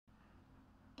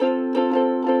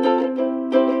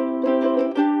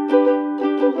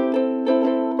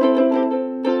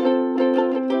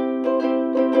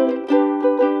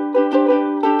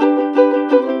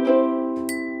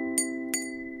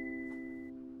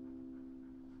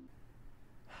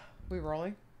We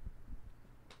rolling?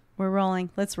 We're rolling.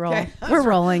 Let's roll. Okay, We're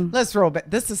rolling. Let's roll.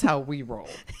 This is how we roll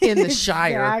in the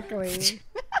Shire. Exactly.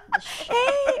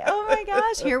 Hey, oh my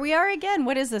gosh. Here we are again.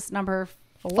 What is this, number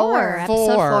 4?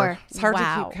 Episode 4. It's hard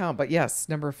to keep count, but yes,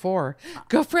 number 4.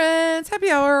 Girlfriends, happy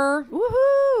hour.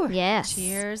 Woohoo. Yes.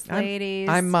 Cheers, ladies.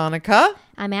 I'm Monica.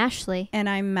 I'm Ashley. And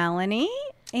I'm Melanie.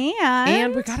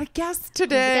 And we got a guest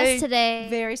today.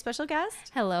 Very special guest.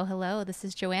 Hello, hello. This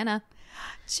is Joanna.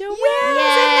 Joanna.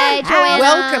 Yay, Joanna.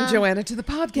 Welcome, Joanna, to the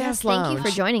podcast Yes, lounge. thank you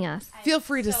for joining us. Feel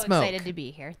free to so smoke. excited to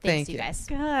be here. Thank Thanks, you you. guys.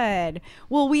 Good.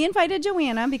 Well, we invited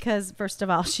Joanna because, first of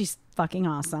all, she's fucking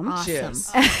awesome. She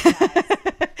is.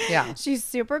 Yeah. She's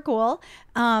super cool.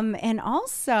 And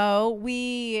also,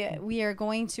 we are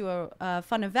going to a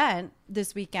fun event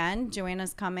this weekend.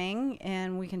 Joanna's coming,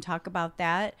 and we can talk about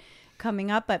that coming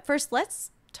up. But first,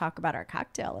 let's talk about our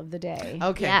cocktail of the day.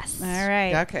 Okay. Yes. All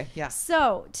right. Okay, yes.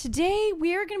 So today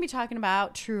we are going to be talking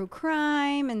about true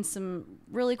crime and some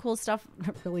really cool stuff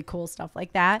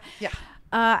like that. Yeah.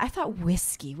 I thought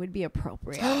whiskey would be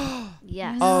appropriate.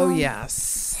 Yes. Oh, yes.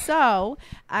 So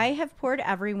I have poured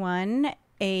everyone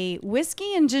a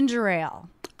whiskey and ginger ale.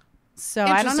 So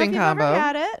I don't know if Interesting you've combo. ever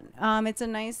had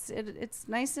it. It's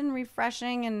nice and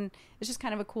refreshing, and it's just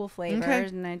kind of a cool flavor. Okay.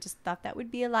 And I just thought that would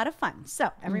be a lot of fun.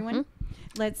 So everyone,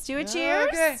 let's do a cheers.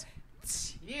 Okay.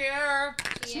 Cheers.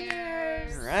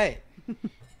 Cheers. All right.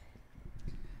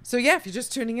 So, yeah, if you're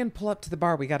just tuning in, pull up to the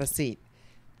bar. We got a seat.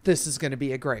 This is going to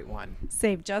be a great one.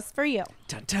 Saved just for you.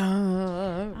 Dun,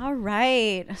 dun. All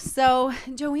right. So,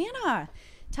 Joanna,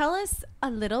 tell us a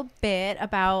little bit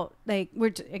about, like, we're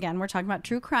talking about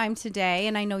true crime today.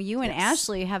 And I know you and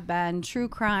Ashley have been true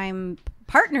crime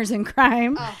partners in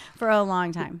crime for a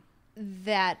long time.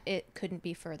 That it couldn't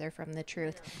be further from the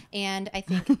truth. And I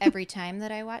think every time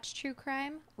that I watch true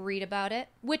crime, read about it,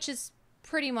 which is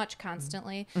pretty much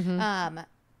constantly,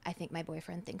 I think my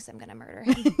boyfriend thinks I'm going to murder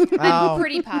him. I'm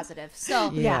pretty positive. So,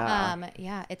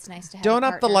 Yeah. it's nice to have Don't a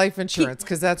up the partner. life insurance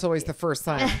because that's always the first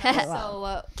sign.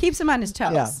 So, Keeps him on his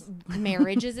toes. Yeah.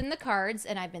 marriage is in the cards,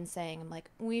 and I've been saying, I'm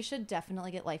like, we should definitely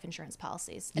get life insurance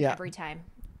policies. And Yeah. every time,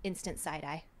 instant side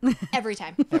eye. Every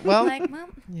time. Well, like, well,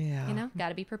 yeah. got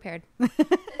to be prepared.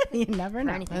 You never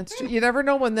know. anything. That's true. You never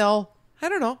know when they'll, I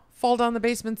don't know, fall down the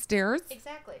basement stairs,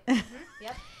 Exactly.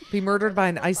 Yep. be murdered by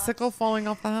an icicle falling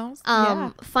off the house.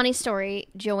 Funny story.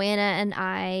 Joanna and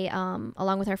I,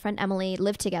 along with our friend Emily,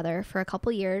 lived together for a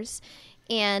couple years.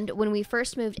 And when we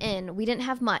first moved in, we didn't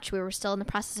have much. We were still in the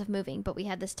process of moving, but we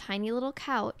had this tiny little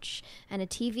couch and a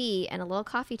TV and a little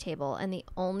coffee table. And the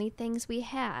only things we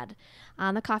had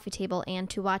on the coffee table and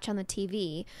to watch on the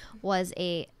TV was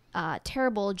a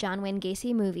terrible John Wayne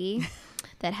Gacy movie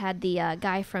that had the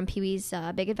guy from Pee-wee's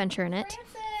Big Adventure in it.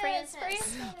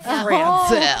 Francis.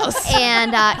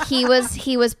 And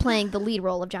he was playing the lead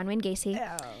role of John Wayne Gacy.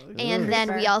 And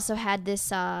then we also had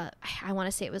this I want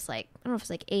to say it was like, I don't know if it was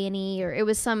like A&E or it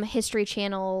was some History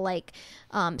Channel like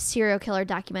serial killer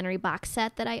documentary box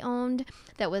set that I owned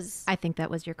that was I think that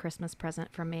was your Christmas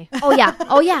present from me. oh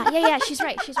yeah she's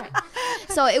right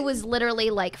so it was literally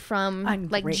like from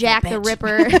like Ungrateful Jack the bitch.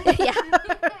 Ripper yeah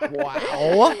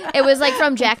Wow. it was like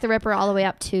from Jack the Ripper all the way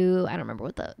up to I don't remember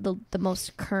what the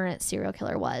most current serial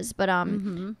killer was, but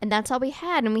and that's all we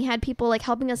had, and we had people like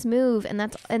helping us move,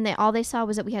 and all they saw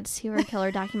was that we had serial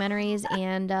killer documentaries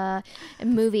and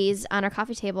movies on our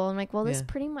coffee table. And I'm like, well, this Yeah.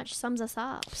 pretty much sums us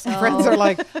up. So Friends are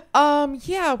like,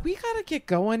 yeah, we got to get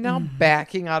going now.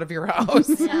 Backing out of your house.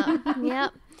 yeah.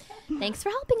 Thanks for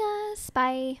helping us.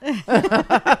 Bye.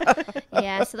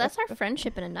 Yeah, so that's our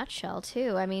friendship in a nutshell,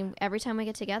 too. I mean, every time we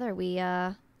get together,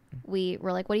 we're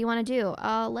like, what do you want to do?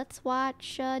 Let's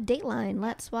watch Dateline.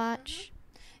 Let's watch.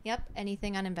 Yep.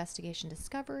 Anything on Investigation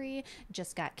Discovery.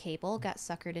 Just got cable. Got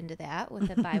suckered into that with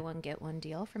a buy one get one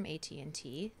deal from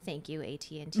AT&T. Thank you,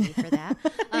 AT&T, for that.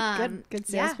 Good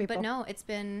Yeah, salespeople. but no, it's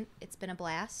been a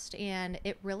blast, and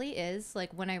it really is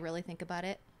like when I really think about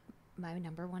it, my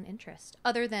number one interest,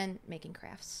 other than making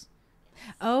crafts.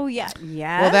 Oh, yeah.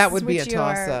 Yes. Well, that would be a which you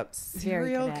are toss-up. very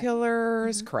Serial good at.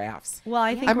 crafts, crafts. Well,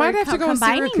 I think I might we're have to go with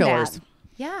serial combining killers. that.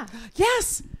 Yeah.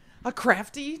 Yes, a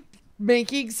crafty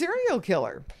making serial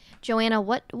killer. Joanna,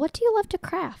 what do you love to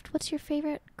craft? What's your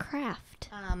favorite craft?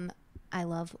 I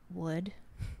love wood,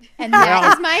 and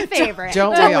that is my favorite.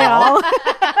 Don't we all?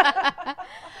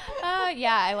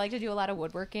 Yeah, I like to do a lot of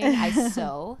woodworking. I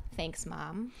sew. Thanks,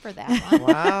 Mom, for that one.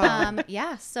 Wow.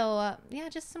 Yeah, so,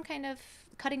 just some kind of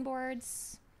cutting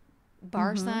boards,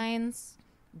 bar signs,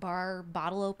 bar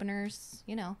bottle openers,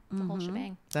 the whole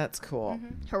shebang. That's cool.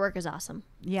 Her work is awesome.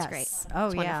 Yes. It's great. Oh,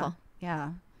 It's yeah. wonderful.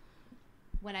 Yeah.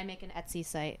 When I make an Etsy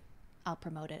site, I'll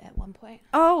promote it at one point.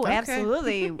 Oh, Okay.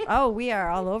 absolutely. Oh, we are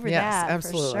all over Yes, that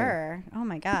absolutely. for sure. Oh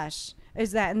my gosh.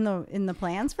 Is that in the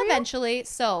plans for you? Eventually.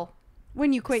 So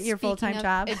When you quit your speaking full-time of-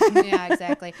 job? yeah,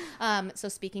 exactly. So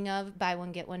speaking of buy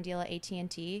one get one deal at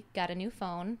AT&T, got a new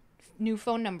phone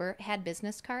number, had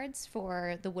business cards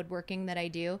for the woodworking that I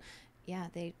do. Yeah,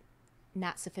 they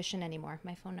not sufficient anymore.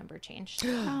 My phone number changed. So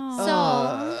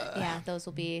yeah, those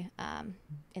will be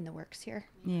in the works here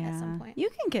at some point. You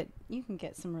can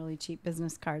get some really cheap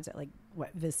business cards at like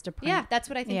what Vista Print. Yeah, that's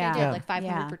what I think Yeah. I did. Yeah. Like 500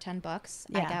 Yeah. for $10.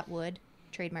 Yeah. I got wood.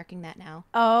 Trademarking that now.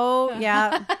 Oh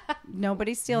yeah.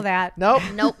 Nobody steal that. Nope.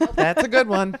 Nope. That's a good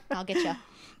one. I'll get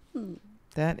you.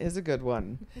 That is a good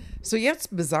one. So yeah, it's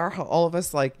bizarre how all of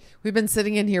us, like, we've been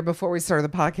sitting in here before we started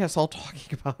the podcast all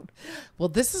talking about, well,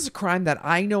 this is a crime that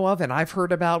I know of and I've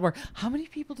heard about where how many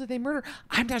people did they murder?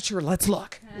 I'm not sure. Let's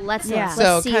look. Let's Yeah. let's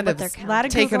So see kind what of they're a counting. lot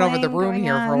of taking over the Googling room going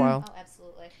here for a on. while. Oh,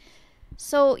 absolutely.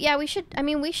 So yeah, we should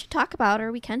talk about,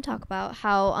 or we can talk about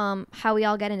how we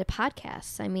all got into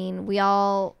podcasts. I mean, we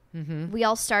all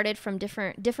started from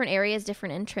different areas,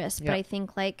 different interests, but Yeah. I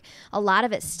think like a lot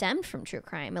of it stemmed from true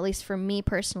crime, at least for me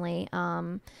personally.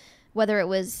 Whether it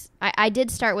was, I did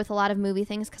start with a lot of movie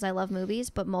things because I love movies,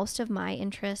 but most of my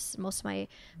interests, most of my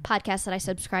podcasts that I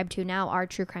subscribe to now are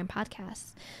true crime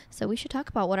podcasts. So we should talk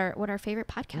about what our favorite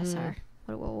podcasts are.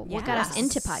 What got us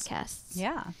into podcasts?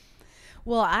 Yeah.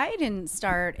 Well, I didn't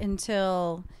start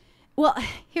until, well,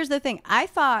 here's the thing. I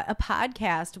thought a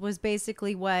podcast was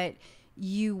basically what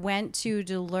you went to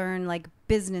learn like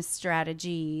business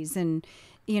strategies and,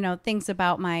 you know, things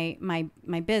about my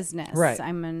business. Right.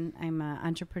 I'm an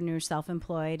entrepreneur,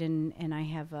 self-employed, and I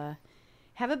have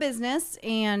a business,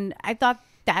 and I thought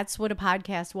that's what a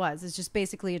podcast was. It's just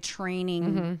basically a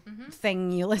training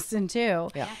thing you listen to.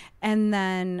 Yeah. And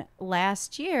then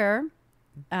last year,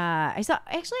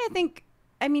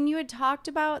 I mean, you had talked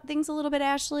about things a little bit,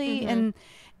 Ashley, and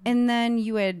then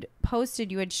you had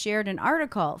shared an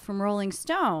article from Rolling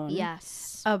Stone.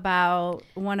 Yes. About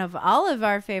one of all of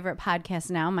our favorite podcasts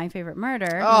now, My Favorite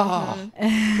Murder. Oh,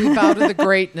 we bow to the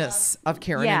greatnest of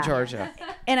Karen Yeah. and Georgia.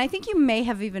 And I think you may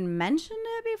have even mentioned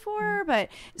it before, but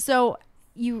so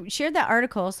you shared that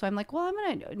article. So I'm like, well,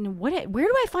 where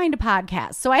do I find a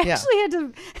podcast? So I Yeah. actually had to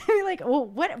be like, well,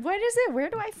 what is it? Where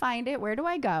do I find it? Where do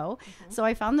I go? So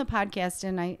I found the podcast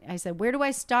and I said, where do I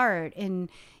start? And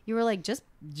you were like, just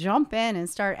jump in and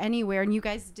start anywhere. And you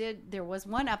guys did. There was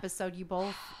one episode you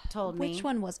both told me. Which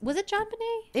one was it? John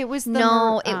Bonet? It was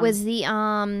the it was the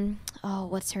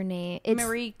what's her name? It's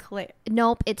Marie Claire,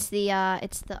 Nope, it's the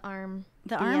arm.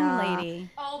 the arm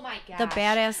lady, Oh my gosh. the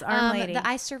badass arm lady, The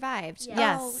I Survived.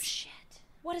 Yes. Oh shit.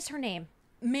 What is her name?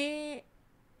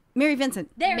 Mary Vincent.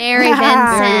 Mary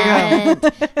Vincent,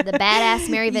 the badass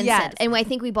Mary Vincent. Yes. And I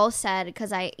think we both said,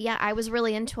 because I was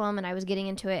really into him and I was getting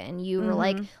into it, and you were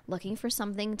like looking for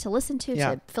something to listen to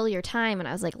Yeah. to fill your time, and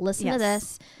I was like, listen to Yes.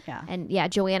 this. Yeah. And yeah,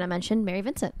 Joanna mentioned Mary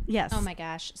Vincent. Yes. Oh my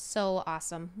gosh, so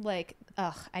awesome! Like,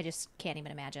 I just can't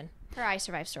even imagine. Her I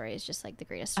Survive story is just like the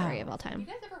greatest story of all time. You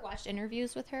guys ever watched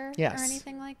interviews with her Yes. or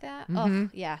anything like that? Oh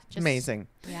yeah, just Amazing.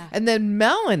 Yeah. And then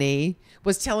Melanie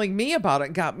was telling me about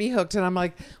it, got me hooked. And I'm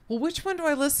like, well, which one do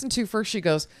I listen to first? She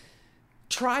goes,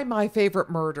 try My Favorite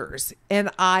Murders. And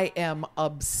I am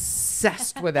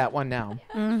obsessed with that one now.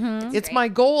 It's my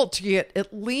goal to get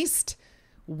at least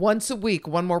once a week,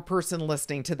 one more person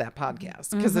listening to that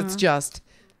podcast because it's just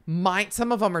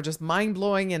some of them are just mind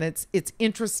blowing, and it's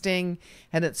interesting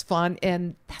and it's fun,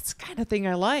 and that's the kind of thing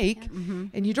I like.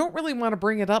 And you don't really want to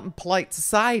bring it up in polite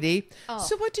society.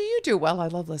 So what do you do? Well, I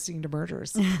love listening to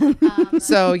murders.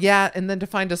 So yeah, and then to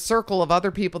find a circle of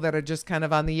other people that are just kind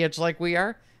of on the edge like we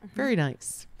are, very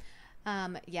nice.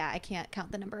 Yeah, I can't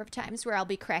count the number of times where I'll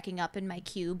be cracking up in my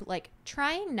cube, like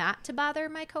trying not to bother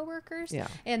my coworkers. Yeah.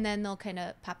 And then they'll kind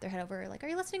of pop their head over, like, "Are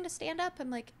you listening to stand up?" I'm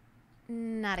like,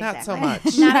 Not Not so exactly.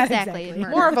 much. Not Not exactly. exactly.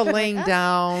 Murder. More of a laying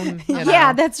down, you know,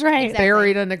 Yeah, that's right. Exactly.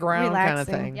 buried in the ground kind of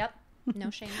Relaxing. thing. Yep. No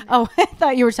shame. In that. Oh, I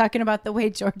thought you were talking about the way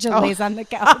Georgia lays on the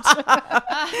couch.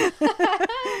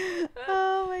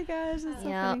 Oh my gosh, that's so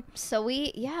Yeah. funny. So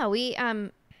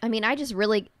I mean, I just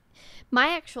really, my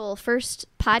actual first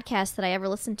podcast that I ever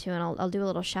listened to, and I'll do a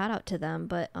little shout out to them,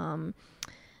 but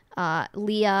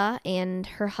Leah and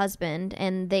her husband,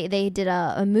 and they did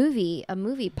a movie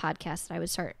podcast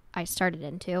that I started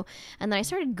into, and then I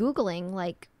started Googling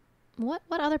like what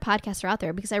other podcasts are out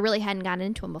there, because I really hadn't gotten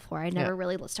into them before. I never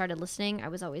really started listening. I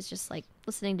was always just like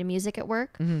listening to music at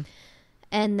work.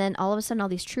 And then all of a sudden all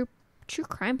these true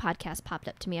crime podcasts popped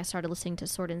up to me. I started listening to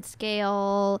Sword and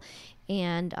Scale,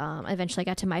 and eventually I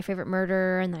got to My Favorite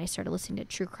Murder, and then I started listening to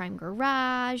True Crime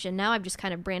Garage, and now I've just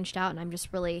kind of branched out, and I'm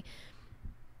just really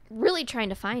really trying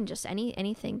to find just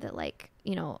anything that like,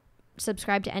 you know,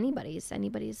 subscribe to anybody's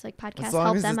like podcast,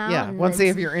 help them out. Yeah. Once they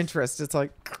have your interest, it's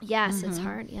like, yes, it's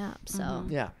hard. Yeah. So,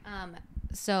 yeah.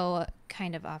 So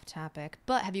kind of off topic,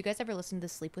 but have you guys ever listened to the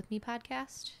Sleep With Me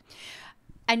podcast?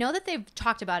 I know that they've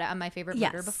talked about it on My Favorite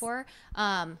Murder before.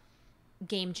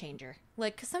 Game changer.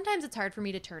 Like, 'cause sometimes it's hard for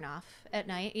me to turn off at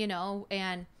night, you know,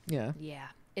 and yeah,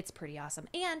 it's pretty awesome.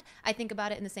 And I think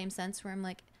about it in the same sense where I'm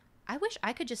like, I wish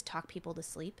I could just talk people to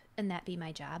sleep and that be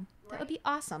my job. That would be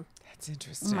awesome. That's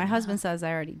interesting. My husband says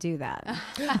I already do that.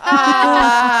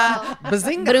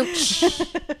 Bazinga.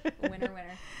 Winner.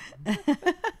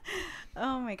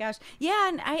 Oh my gosh. Yeah,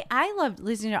 and I love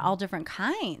listening to all different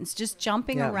kinds, just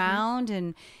jumping around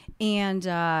and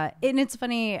it's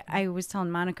funny, I was telling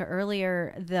Monica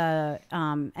earlier, the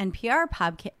NPR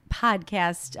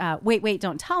podcast, Wait,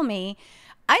 Don't Tell Me.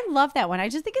 I love that one. I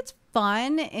just think it's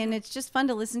fun, and it's just fun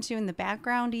to listen to in the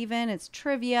background even. It's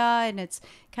trivia, and it's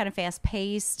kind of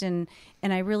fast-paced, and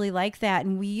I really like that.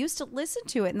 And we used to listen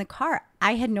to it in the car.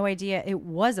 I had no idea it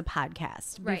was a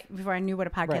podcast before I knew what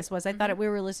a podcast was. I thought we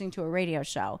were listening to a radio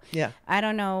show. Yeah. I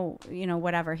don't know, you know,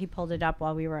 whatever. He pulled it up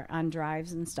while we were on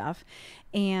drives and stuff.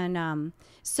 And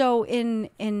so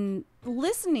in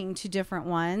listening to different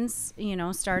ones, you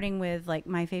know, starting with like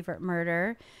My Favorite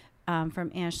Murder,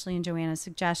 from Ashley and Joanna's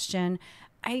suggestion,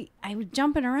 I was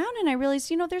jumping around and I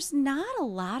realized, you know, there's not a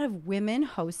lot of women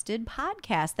hosted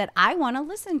podcasts that I want to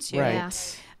listen to. Right.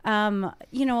 Yeah.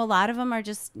 You know, a lot of them are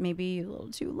just maybe a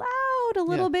little too loud, a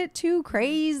little bit too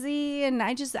crazy. And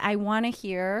I want to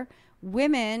hear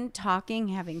women talking,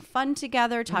 having fun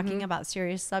together, talking about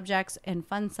serious subjects and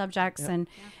fun subjects.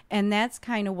 And that's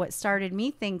kind of what started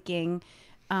me thinking,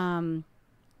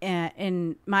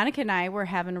 and Monica and I were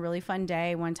having a really fun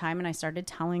day one time, and I started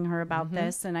telling her about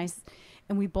this, and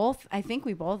we both,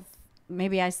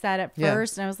 maybe I said it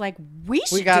first, and I was like, we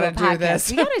should do a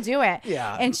podcast. We got to do it.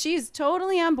 Yeah. And she's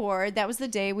totally on board. That was the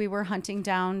day we were hunting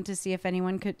down to see if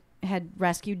anyone had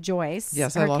rescued Joyce.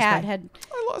 Yes, I lost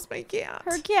my cat.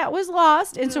 Her cat was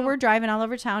lost, and so we're driving all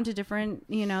over town to different,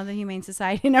 you know, the Humane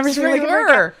Society and everything.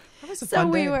 That was a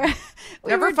fun day. We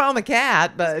never found the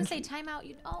cat, but I was gonna say time out.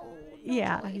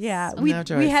 Yeah. We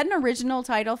had an original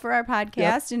title for our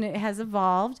podcast, and it has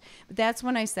evolved. But that's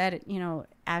when I said, you know,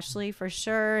 Ashley for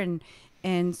sure,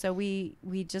 and so we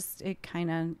just, it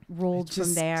kind of rolled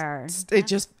from there.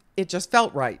 It just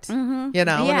felt right, you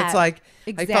know. And it's like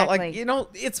I felt like, you know,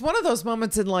 it's one of those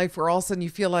moments in life where all of a sudden you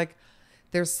feel like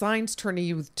there's signs turning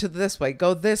you to this way,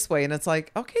 go this way, and it's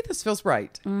like, okay, this feels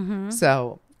right.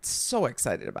 So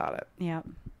excited about it. Yeah.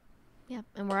 Yep,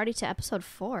 and we're already to episode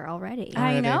 4 already.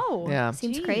 I know. Yeah.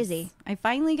 Seems crazy. I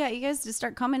finally got you guys to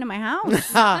start coming to my house.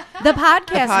 The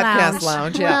podcast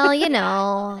lounge. Yeah. Well, you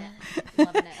know.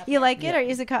 Loving it. You like it, or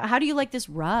is it? How do you like this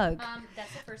rug?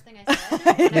 That's the first thing I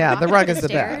said. When I the walked rug up is the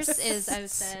stairs best. I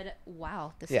said,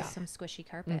 "Wow, this is some squishy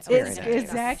carpet." It's very nice.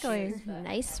 Exactly.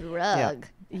 Nice rug.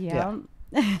 Yeah.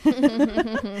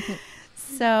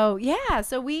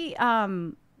 So we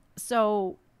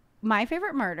so My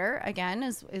Favorite Murder, again,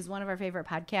 is one of our favorite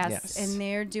podcasts. And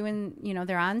they're doing, you know,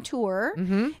 they're on tour.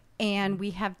 And we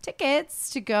have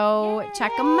tickets to go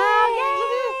check them out.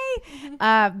 Yay!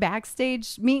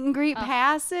 Backstage meet and greet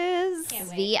passes.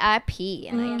 VIP.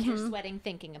 And I am sweating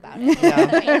thinking about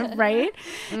it. Right?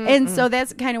 And so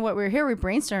that's kind of what we're here. We're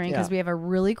brainstorming because we have a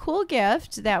really cool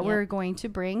gift that we're going to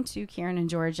bring to Karen and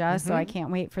Georgia. So I can't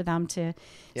wait for them to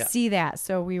see that.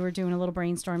 So we were doing a little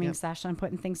brainstorming session,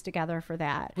 putting things together for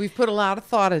that. We've put a lot of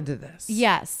thought into this.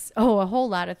 Yes. Oh, a whole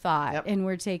lot of thought. And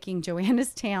we're taking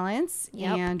Joanna's talents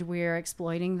and we're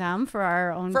exploiting them for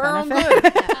our own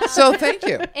benefit. Good. So thank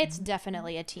you. It's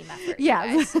definitely a team effort. Yeah.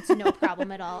 You guys. It's no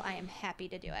problem at all. I am happy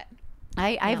to do it.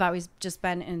 I've always just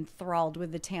been enthralled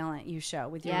with the talent you show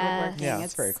with your woodworking. Yeah,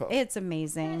 it's very cool. It's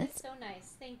amazing. That's so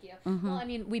nice. Thank you. Well, I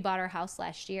mean, we bought our house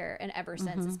last year, and ever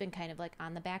since it's been kind of like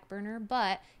on the back burner.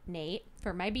 But Nate,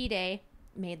 for my B-Day,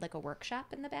 made like a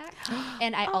workshop in the back.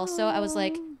 And I was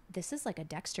like, this is like a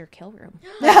Dexter kill room.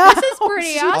 This is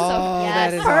pretty awesome. Oh,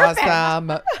 that is awesome.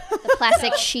 The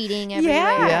plastic sheeting everywhere.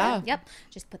 Yeah. Yep.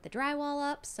 Just put the drywall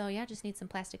up. So yeah, just need some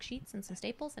plastic sheets and some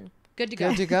staples and good to go.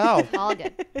 Good to go. All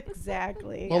good.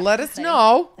 Exactly. Well, let us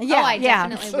know. Yeah, I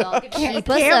definitely will. Keep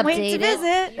us Can't wait to updated.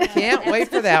 visit. Can't wait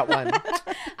for that one.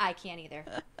 I can't either.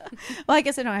 Well, I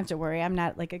guess I don't have to worry. I'm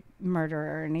not like a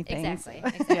murderer or anything. Exactly.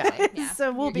 Yeah.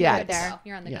 So we'll be Yeah. good there.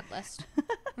 You're on the good list.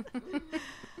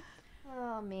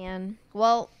 Oh, man.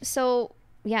 Well, so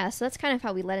that's kind of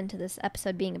how we led into this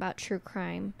episode being about true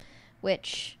crime,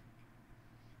 which,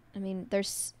 I mean,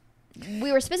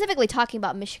 we were specifically talking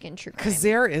about Michigan true crime. Because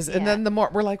there is. And then the more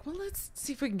we're like, well, let's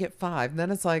see if we can get 5. And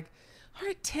then it's like, All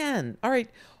right, 10. All right.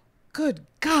 Good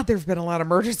God, there's been a lot of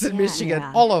murders in Michigan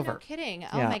all over. No kidding.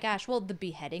 Oh Yeah. my gosh. Well, the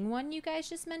beheading one you guys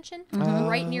just mentioned, Mm-hmm.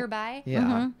 right nearby.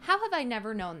 Yeah. How have I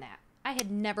never known that? I had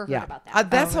never heard about that.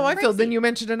 That's how I feel. Crazy. Then you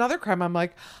mentioned another crime. I'm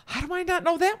like, how do I not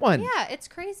know that one? Yeah, it's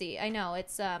crazy. I know.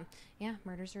 It's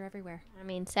murders are everywhere. I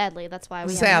mean, sadly, that's why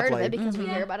we haven't heard of it, because we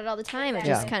Mm-hmm. hear about it all the time. It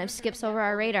just kind of skips over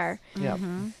our radar. Yep.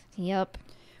 Yep.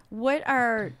 What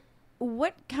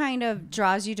kind of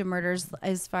draws you to murders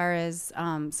as far as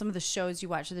some of the shows you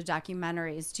watch or the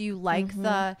documentaries? Do you like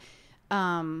the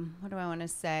what do I want to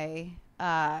say?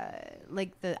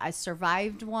 Like the I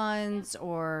survived ones,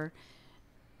 or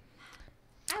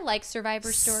I like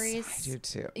survivor stories. I do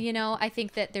too. You know, I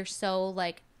think that they're so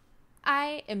like,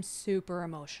 I am super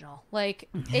emotional. Like,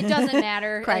 it doesn't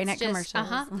matter. Crying It's at just,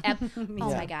 commercials. Oh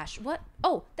my gosh. What?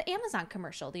 Oh, the Amazon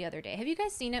commercial the other day. Have you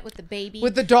guys seen it with the baby?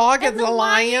 With the dog and the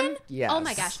lion? Yes. Oh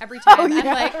my gosh. Every Oh, time yeah, I'm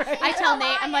like, right. I tell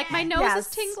Nate, I'm like, my nose Yes.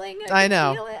 is tingling. I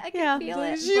know. Feel it. I Yeah. can feel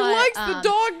it. She But, likes the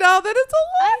dog now that it's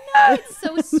alive. I know, it's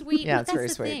so sweet. Yeah, But it's that's very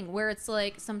the sweet. thing where it's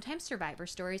like sometimes survivor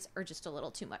stories are just a little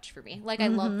too much for me. Like, I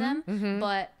love them,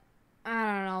 but I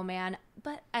don't know, man.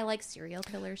 But I like serial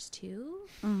killers too.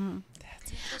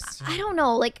 I don't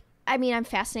know. Like, I mean, I'm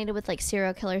fascinated with like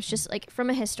serial killers, just like from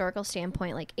a historical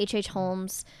standpoint, like H.H.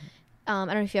 Holmes. I don't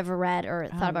know if you ever read or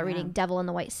thought about reading Devil in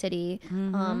the White City.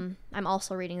 I'm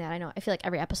also reading that. I know. I feel like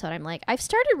every episode I'm like, I've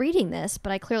started reading this,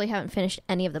 but I clearly haven't finished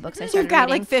any of the books I started you've got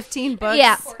reading. like 15 books?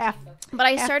 Yeah. Half- But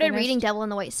I half started finished. reading Devil in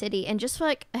the White City, and just from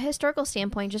like a historical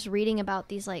standpoint, just reading about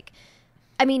these like,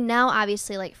 I mean, now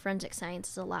obviously like forensic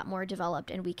science is a lot more developed,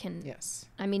 and we can. Yes.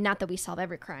 I mean, not that we solve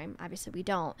every crime, obviously we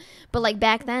don't, but like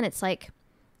back then, it's like,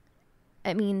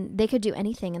 I mean, they could do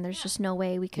anything, and there's just no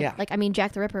way we could. Yeah. Like, I mean,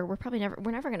 Jack the Ripper, we're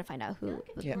never gonna find out who.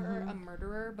 Yeah. Were a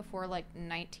murderer before like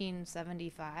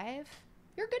 1975,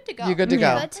 you're good to go. You're good to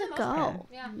go. Good to go.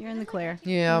 Yeah. You're in the clear.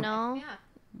 Yeah. You know.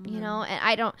 Yeah. You know, and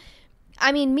I don't.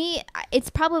 I mean, it's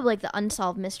probably like the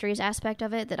unsolved mysteries aspect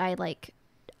of it that I like.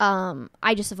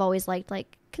 I just have always liked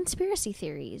like conspiracy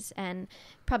theories, and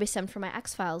probably stemmed from my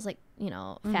X-Files, like, you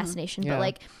know, fascination. Yeah. But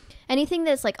like anything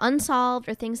that's like unsolved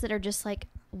or things that are just like,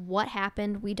 what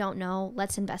happened? We don't know.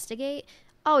 Let's investigate.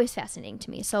 Always fascinating to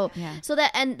me. So, so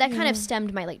that kind of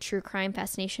stemmed my like true crime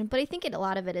fascination. But I think a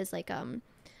lot of it is like,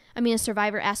 I mean, a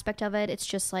survivor aspect of it. It's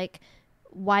just like,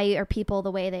 why are people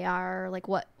the way they are? Like,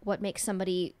 what makes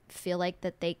somebody feel like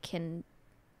that they can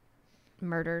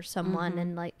murder someone?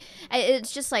 And like,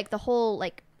 it's just like the whole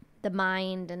like the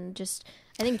mind, and just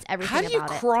I think it's everything How do you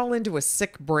about it. crawl into a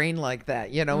sick brain like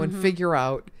that, you know, and figure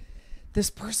out this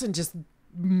person just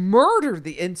murdered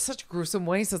in such gruesome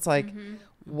ways? It's like,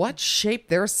 what shaped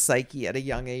their psyche at a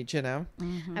young age, you know?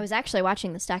 I was actually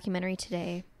watching this documentary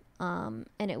today, and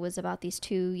it was about these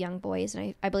two young boys,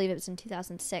 and I believe it was in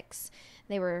 2006.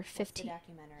 They were 15.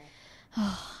 Documentary.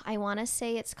 I want to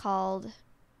say it's called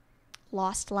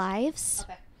Lost Lives.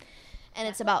 Okay. And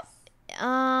it's about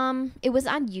it was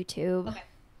on YouTube. Okay.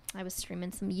 I was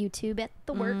streaming some YouTube at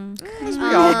the work. As we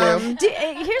all do.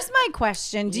 Here's my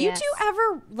question. Do Yes. you two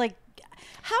ever, like,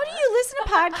 how do you listen to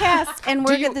podcasts and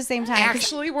work you at the same time? 'Cause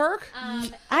Actually work?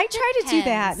 I try to do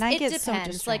that, and I It get so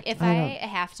depends. distracted. Like, if I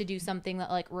have to do something that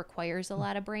like requires a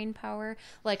lot of brain power,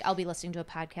 like I'll be listening to a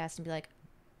podcast and be like,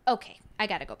 okay, I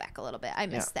got to go back a little bit. I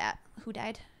missed that. Who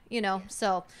died? You know.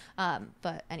 So,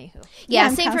 but anywho. Yeah,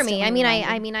 I'm same for me. constantly I mean, reminded.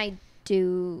 I mean, I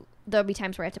do. There'll be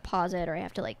times where I have to pause it, or I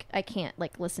have to like, I can't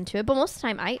like listen to it. But most of the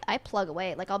time, I plug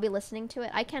away. Like, I'll be listening to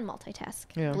it. I can multitask.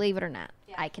 Yeah. Believe it or not,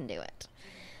 I can do it.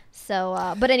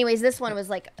 So, but anyways, this one was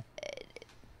like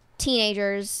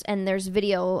teenagers, and there's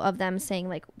video of them saying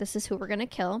like, "This is who we're gonna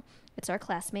kill. It's our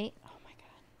classmate. Oh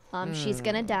my god. She's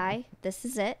gonna die. This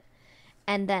is it."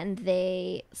 And then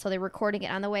they're recording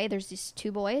it on the way. There's these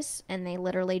two boys, and they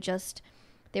literally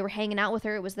they were hanging out with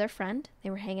her. It was their friend. They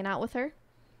were hanging out with her.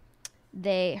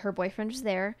 Her boyfriend was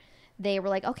there. They were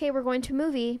like, okay, we're going to a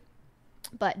movie.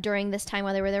 But during this time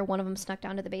while they were there, one of them snuck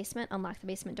down to the basement, unlocked the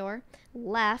basement door,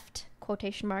 left,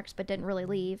 quotation marks, but didn't really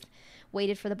leave,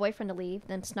 waited for the boyfriend to leave,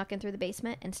 then snuck in through the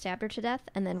basement and stabbed her to death,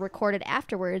 and then recorded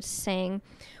afterwards saying,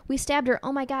 we stabbed her.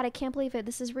 Oh my God, I can't believe it.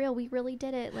 This is real. We really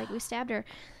did it. Like, we stabbed her.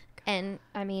 And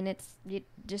I mean,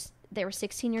 they were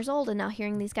 16 years old, and now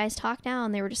hearing these guys talk now,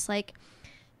 and they were just like,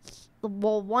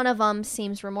 well, one of them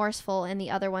seems remorseful, and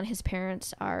the other one, his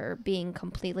parents are being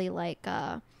completely like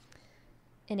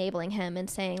enabling him and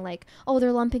saying like, oh,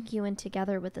 they're lumping you in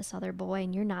together with this other boy,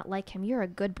 and you're not like him. You're a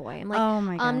good boy. I'm like, Oh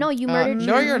my God. no, you murdered.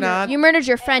 no, you're not. You murdered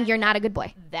your friend. You're not a good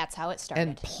boy. That's how it started.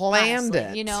 And planned honestly.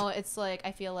 it. You know, it's like,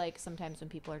 I feel like sometimes when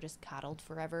people are just coddled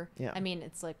forever. Yeah. I mean,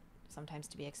 it's like sometimes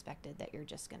to be expected that you're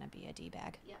just going to be a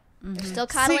D-bag. Yeah. They're still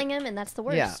coddling him, and that's the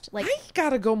worst. Yeah. Like, I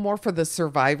gotta go more for the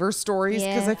survivor stories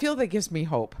because I feel that gives me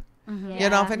hope. You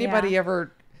know, if anybody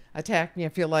ever attacked me, I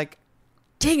feel like,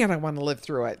 dang it, I want to live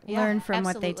through it. Learn from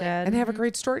what they did. And have a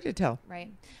great story to tell.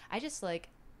 Right. I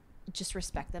just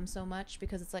respect them so much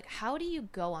because it's like, how do you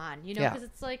go on? You know, because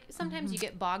it's like sometimes you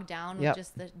get bogged down with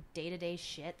just the day-to-day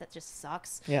shit that just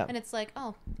sucks. Yeah. And it's like,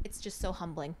 oh, it's just so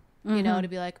humbling, you know, to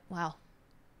be like, wow,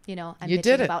 you know, I'm You bitching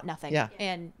did it. about nothing. Yeah.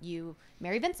 And you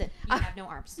marry Vincent. You have no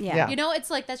arms. Yeah. You know, it's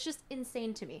like, that's just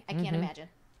insane to me. I can't imagine.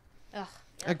 Ugh.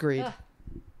 Agreed. Ugh.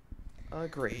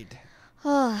 Agreed.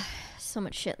 oh, so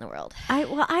much shit in the world. I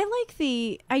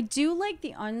do like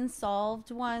the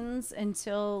unsolved ones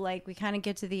until like we kind of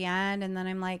get to the end, and then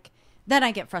I'm like, then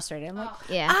I get frustrated. I'm like,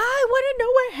 Yeah. I want to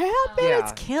know what happened. Yeah.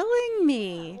 It's killing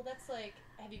me. Well, that's like,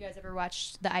 have you guys ever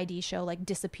watched the ID show, like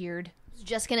Disappeared?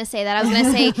 Just gonna say that. I was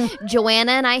gonna say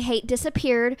Joanna and I hate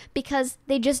Disappeared because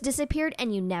they just disappeared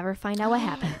and you never find out what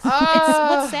happened.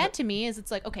 What's sad to me is it's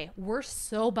like, okay, we're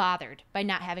so bothered by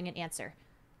not having an answer.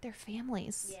 They're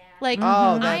families. Yeah. Like,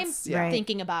 I'm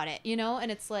thinking about it, you know?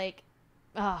 And it's like,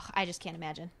 oh, I just can't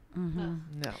imagine. No.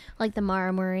 Like the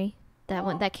Mara Murray.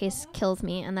 That case kills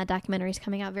me, and that documentary's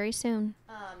coming out very soon.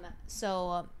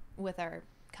 So with our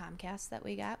Comcast that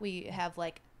we got, we have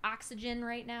like Oxygen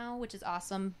right now, which is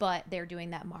awesome, but they're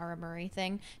doing that Mara Murray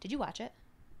thing. Did you watch it?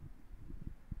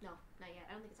 No, not yet.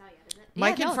 I don't think it's out yet, is it?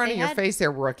 Mic in front of your face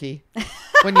there, rookie.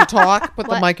 When you talk, put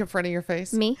the mic in front of your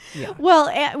face. Me? Yeah. Well,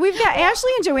 we've got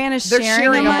Ashley and Joanna They're sharing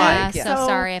sharing a a mic, mic. yeah. So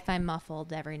sorry if I'm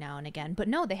muffled every now and again, but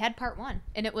no, they had part 1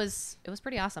 and it was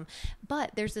pretty awesome.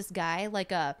 But there's this guy,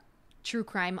 like a true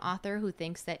crime author, who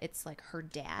thinks that it's like her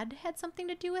dad had something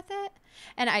to do with it,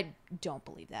 and I don't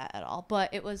believe that at all.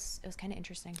 But it was kind of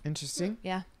interesting. Interesting.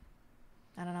 Yeah,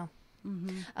 I don't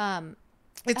know.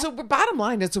 It's bottom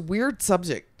line. It's a weird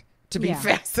subject to be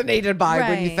fascinated by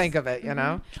when you Right. think of it. You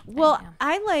know. Well,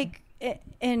 I like it,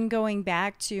 and going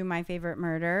back to My Favorite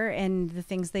Murder and the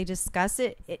things they discuss,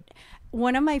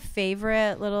 one of my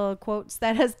favorite little quotes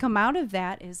that has come out of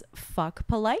that is "fuck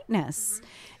politeness,"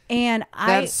 and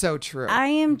That's so true. I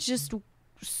am just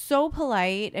so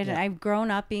polite, and I've grown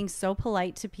up being so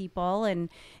polite to people,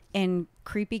 and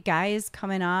creepy guys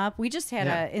coming up. We just had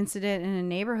an incident in a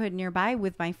neighborhood nearby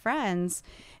with my friends,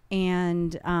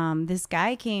 and this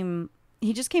guy came.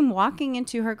 He just came walking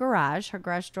into her garage. Her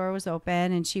garage door was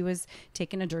open, and she was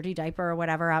taking a dirty diaper or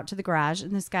whatever out to the garage.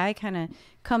 And this guy kind of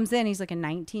comes in. He's like a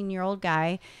 19-year-old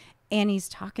guy, and he's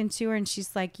talking to her, and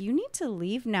she's like, "You need to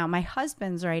leave now. My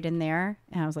husband's right in there."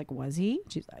 And I was like, "Was he?"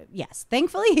 She's like, "Yes."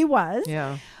 Thankfully, he was.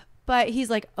 Yeah. But he's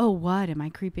like, "Oh, what? Am I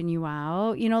creeping you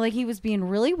out?" You know, like he was being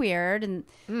really weird. And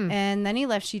then he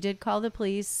left. She did call the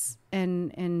police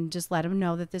and just let him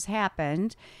know that this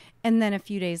happened. And then a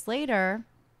few days later,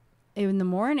 in the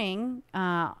morning,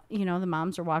 you know, the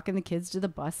moms are walking the kids to the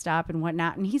bus stop and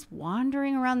whatnot, and he's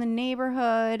wandering around the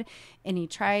neighborhood, and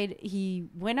he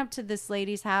went up to this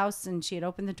lady's house, and she had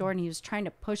opened the door, and he was trying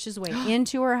to push his way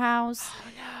into her house. Oh,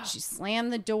 no. She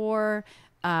slammed the door.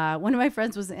 One of my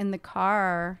friends was in the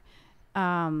car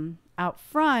out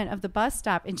front of the bus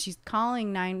stop, and she's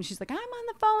calling 9. She's like, "I'm on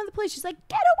the phone with the police." She's like,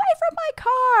 "Get away from my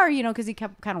car," you know, because he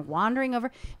kept kind of wandering over.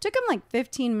 Took him like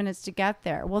 15 minutes to get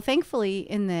there. Well, thankfully,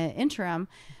 in the interim,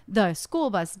 the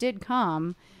school bus did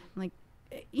come. Like,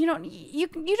 you know, you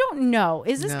don't know.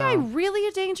 Is this guy really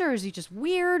a danger, or is he just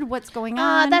weird? What's going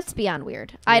on? That's beyond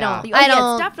weird. Yeah. I don't.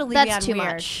 It's definitely That's beyond too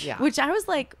weird. much. Yeah. Which I was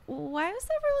like, why was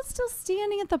everyone still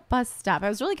standing at the bus stop? I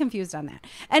was really confused on that.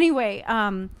 Anyway,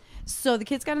 so the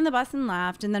kids got in the bus and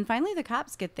left, and then finally the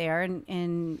cops get there,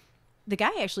 and the guy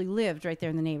actually lived right there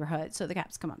in the neighborhood. So the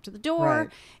cops come up to the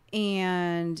door,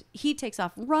 and he takes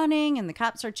off running, and the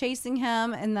cops are chasing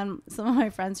him. And then some of my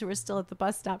friends who were still at the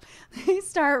bus stop, they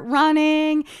start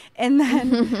running. And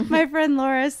then my friend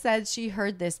Laura said she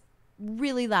heard this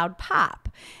really loud pop.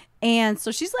 And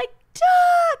so she's like,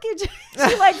 "Duck!" And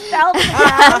she like fell to the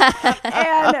ground.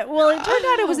 And well, it turned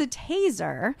out it was a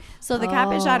taser. So the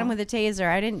cop had shot him with a taser.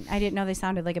 I didn't know they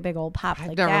sounded like a big old pop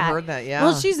like that. I've never heard that. Yeah.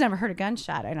 Well, she's never heard a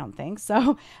gunshot, I don't think.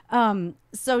 So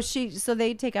so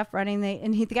they take off running.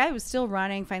 The guy was still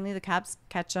running. Finally, the cops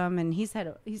catch him, and he's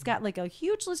got like a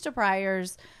huge list of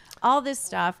priors, all this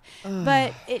stuff.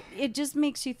 But it just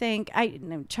makes you think.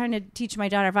 I'm trying to teach my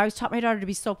daughter. I've always taught my daughter to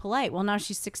be so polite. Well, now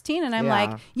she's 16, and I'm like,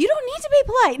 you don't need to be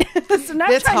polite. So now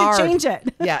I'm trying to change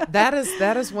it. Yeah, that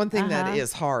is one thing that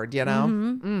is hard. You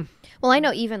know. Well, I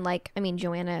know even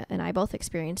Joanna and I both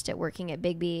experienced it working at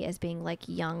Bigby as being like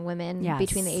young women Yes.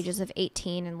 between the ages of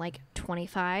 18 and like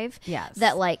 25. Yes.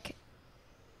 That like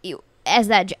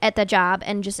at the job,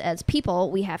 and just as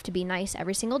people, we have to be nice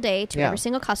every single day to every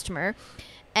single customer.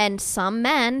 And some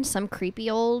creepy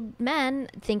old men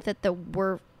think that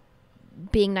we're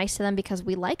being nice to them because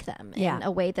we like them in a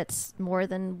way that's more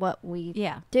than what we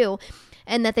do.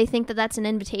 And that they think that that's an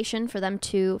invitation for them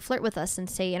to flirt with us and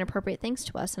say inappropriate things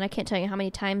to us. And I can't tell you how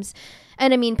many times.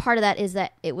 And I mean, part of that is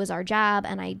that it was our job,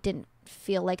 and I didn't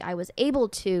feel like I was able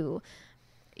to,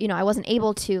 I wasn't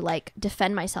able to like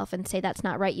defend myself and say that's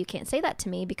not right. You can't say that to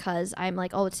me, because I'm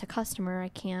like, oh, it's a customer. I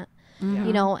can't,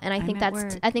 and I think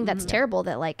that's terrible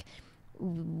that like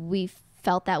we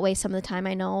felt that way some of the time.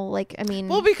 I know, like, I mean,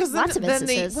 well, because lots of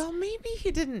instances. Maybe he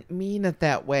didn't mean it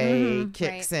that way.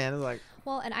 Kicks in like.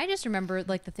 Well, and I just remember,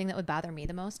 like, the thing that would bother me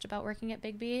the most about working at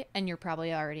Big B, and you're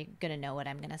probably already going to know what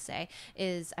I'm going to say,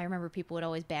 is I remember people would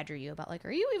always badger you about, like,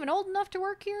 are you even old enough to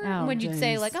work here? And when you'd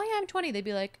say, like, oh, yeah, I'm 20, they'd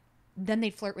be like, then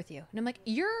they'd flirt with you. And I'm like,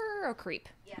 you're a creep.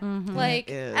 Yeah.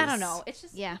 Like, I don't know. It's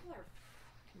just... Yeah.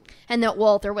 And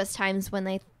there was times when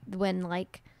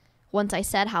like, once I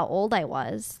said how old I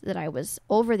was, that I was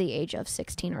over the age of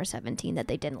 16 or 17, that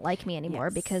they didn't like me anymore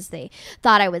because they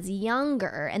thought I was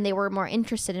younger, and they were more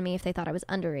interested in me if they thought I was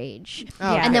underage.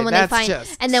 Oh, and then when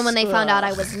they found out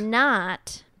I was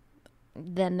not,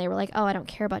 then they were like, "Oh, I don't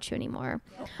care about you anymore."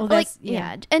 Well, like,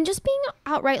 and just being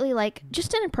outrightly like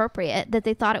just inappropriate, that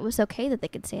they thought it was okay that they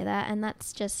could say that, and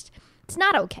that's just, it's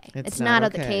not okay. It's not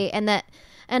okay. And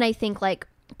I think like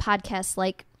podcasts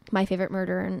like My Favorite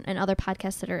Murder and other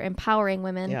podcasts that are empowering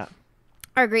women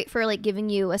are great for like giving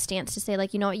you a stance to say,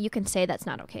 like, you know what, you can say that's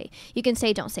not okay. You can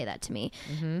say, don't say that to me.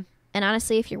 And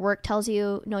honestly, if your work tells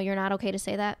you, no, you're not okay to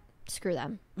say that, screw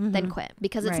them. Then quit,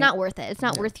 because it's not worth it. It's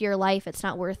not worth your life. It's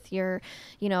not worth your,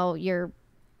 your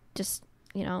just,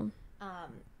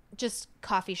 just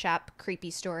coffee shop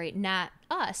creepy story. Not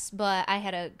us, but I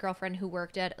had a girlfriend who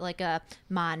worked at like a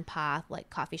ma and pa like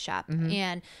coffee shop,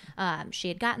 and she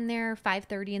had gotten there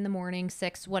 5:30 in the morning,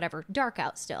 6, whatever, dark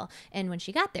out still. And when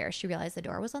she got there, she realized the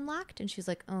door was unlocked, and she was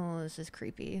like, "Oh, this is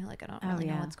creepy. Like, I don't really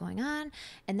know what's going on."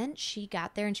 And then she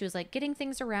got there, and she was like getting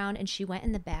things around, and she went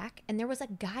in the back, and there was a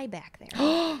guy back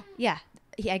there. Yeah.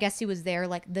 I guess he was there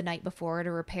like the night before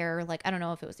to repair, like, I don't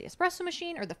know if it was the espresso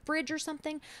machine or the fridge or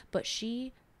something, but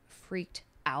she freaked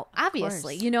out,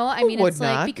 obviously. I mean, it's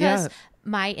like, because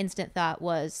my instant thought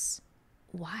was,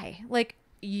 why? Like,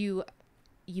 you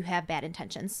have bad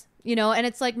intentions, and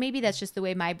it's like, maybe that's just the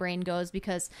way my brain goes,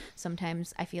 because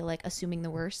sometimes I feel like assuming the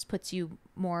worst puts you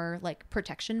more like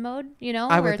protection mode,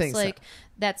 where it's like,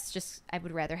 that's just, I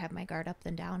would rather have my guard up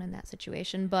than down in that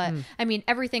situation. But I mean,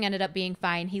 everything ended up being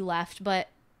fine. He left, but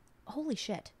holy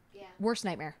shit. Yeah. Worst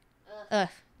nightmare. Ugh.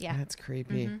 Yeah. That's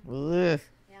creepy. Ugh.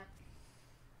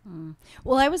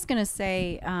 Well, I was going to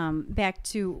say, back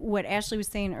to what Ashley was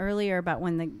saying earlier about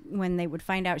when they would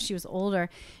find out she was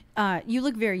older, you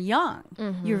look very young.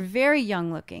 You're very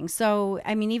young looking. So,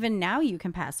 I mean, even now you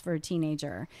can pass for a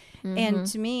teenager. And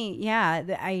to me,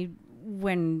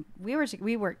 when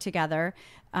we worked together,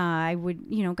 I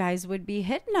would, guys would be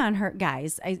hitting on her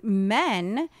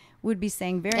men would be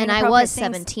saying very inappropriate things. And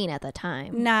I was 17 at the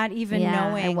time. Not even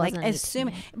knowing, like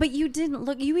assuming. But you didn't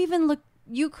look,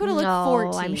 you could have looked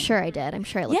 14. I'm sure I did. I'm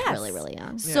sure I looked really, really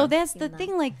young. So that's the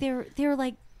thing. Like they're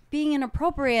like being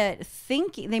inappropriate,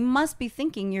 thinking they must be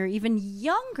thinking you're even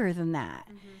younger than that.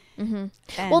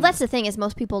 Well, that's the thing, is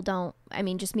most people don't. I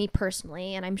mean, just me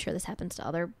personally, and I'm sure this happens to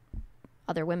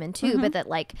other women too. But that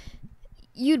like,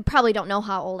 you probably don't know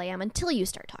how old I am until you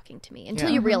start talking to me, until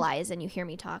you realize and you hear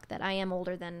me talk that I am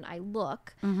older than I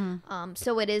look.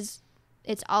 So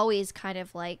it's always kind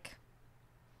of like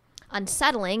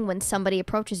unsettling when somebody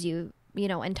approaches you,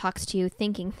 and talks to you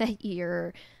thinking that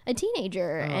you're a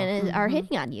teenager and are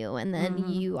hitting on you, and then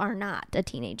you are not a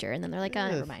teenager, and then they're like, oh,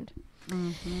 never mind.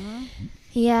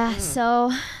 Yeah,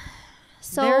 so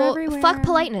fuck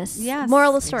politeness. Yes.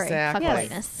 Moral of the story. Exactly. Fuck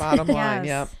politeness. Bottom line,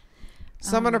 yep.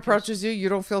 Someone approaches you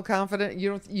don't feel confident,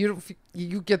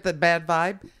 you get the bad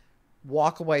vibe,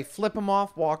 walk away, flip them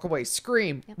off, walk away,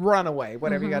 scream, run away,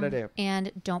 whatever you got to do.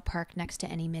 And don't park next to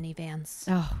any minivans.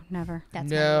 Oh, never.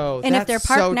 And if they're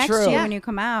parked next to you when you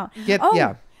come out.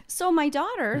 So my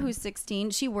daughter, who's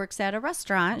 16, she works at a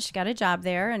restaurant. She got a job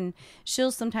there, and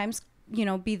she'll sometimes,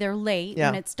 be there late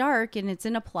when it's dark and it's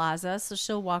in a plaza. So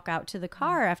she'll walk out to the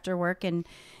car after work, and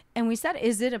we said,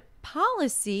 is it a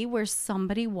policy where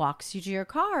somebody walks you to your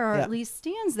car, or at least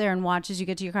stands there and watches you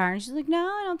get to your car? And she's like, no,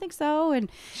 I don't think so. And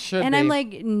I'm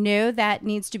like, no, that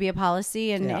needs to be a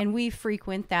policy. And we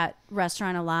frequent that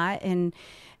restaurant a lot. And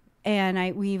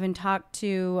we even talked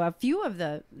to a few of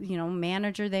the,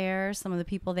 manager there, some of the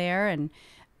people there. And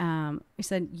we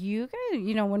said, you guys,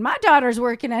 when my daughter's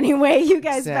working anyway, you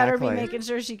guys better be Exactly. making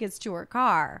sure she gets to her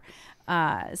car.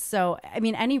 So, I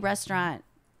mean, any restaurant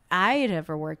I had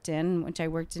ever worked in, which I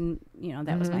worked in,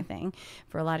 that was my thing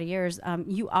for a lot of years.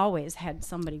 You always had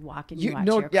somebody walking you out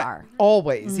to your car.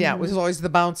 Always. Yeah. It was always the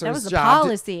bouncer's That was the job.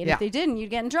 policy. And if they didn't, you'd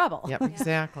get in trouble. Yep,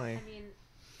 exactly.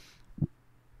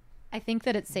 I think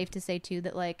that it's safe to say too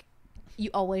that like you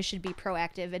always should be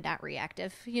proactive and not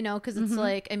reactive, because it's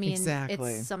like, I mean,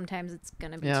 Exactly. sometimes it's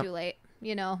going to be too late,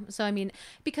 So, I mean,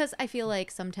 because I feel like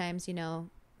sometimes,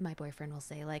 my boyfriend will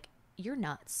say like, you're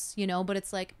nuts, but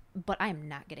it's like, but I'm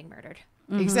not getting murdered.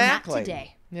 Exactly. Not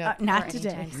today. Yeah. Not Or today.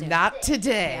 anytime soon. Not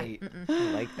today. I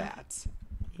like that.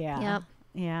 Yeah. Yep.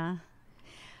 Yeah.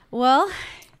 Well,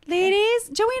 ladies,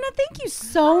 Joanna, thank you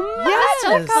so much Yes.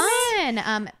 for coming.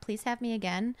 Fun. Please have me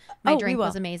again. My Oh, we drink will.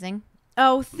 was amazing.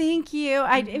 Oh, thank you.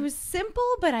 It was simple,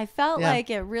 but I felt Yeah. like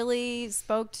it really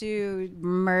spoke to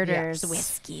murders, Yes.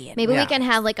 whiskey. And Maybe Yeah. we can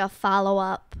have like a follow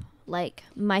up, like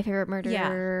my favorite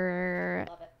murder.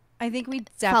 I think we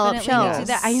Follow-up definitely need to do shows.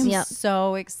 that. I am Yep.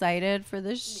 so excited for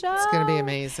this show. It's going to be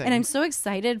amazing. And I'm so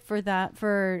excited for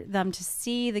them to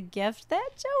see the gift that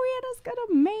Joanna's going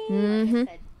to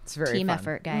make. it's very Team fun.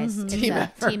 effort, guys. It's Team a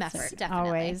effort. team effort, definitely.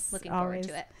 Always, Looking forward always.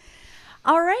 to it.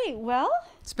 All right. Well,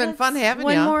 It's been let's- fun having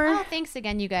one you. more. Oh, thanks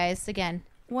again, you guys. Again.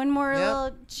 One more Yep.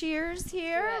 little cheers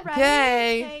here. Ready?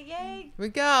 Yay. Okay, yay. Here we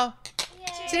go.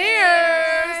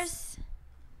 Cheers.